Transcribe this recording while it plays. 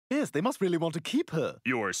this. They must really want to keep her.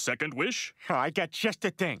 Your second wish? Oh, I got just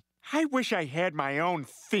the thing. I wish I had my own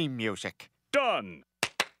theme music. Done!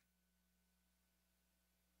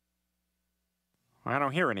 I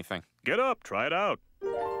don't hear anything. Get up, try it out.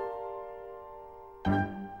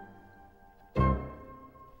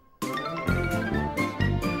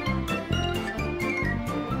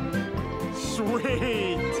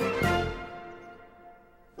 Sweet!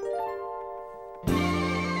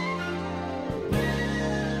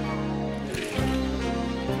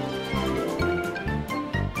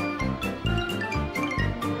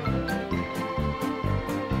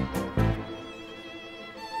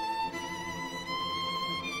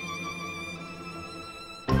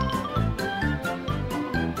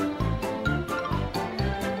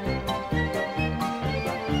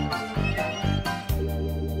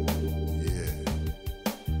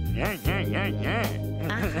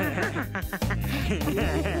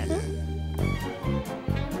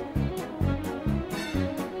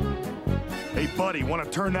 Hey, buddy, want to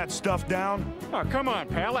turn that stuff down? Oh, come on,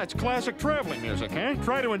 pal. That's classic traveling music, huh?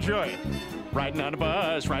 Try to enjoy it. Riding on the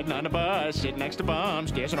bus, sitting next to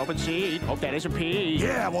bums, there's an open seat. Hope that isn't pee.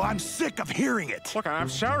 Yeah, well, I'm sick of hearing it. Look, I'm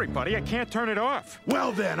sorry, buddy. I can't turn it off.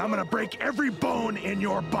 Well, then, I'm gonna break every bone in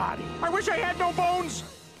your body. I wish I had no bones.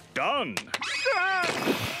 Done!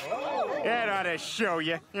 That ought to show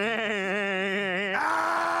you.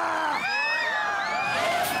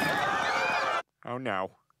 Oh,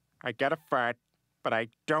 no. I got a fart, but I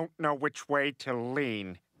don't know which way to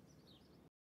lean.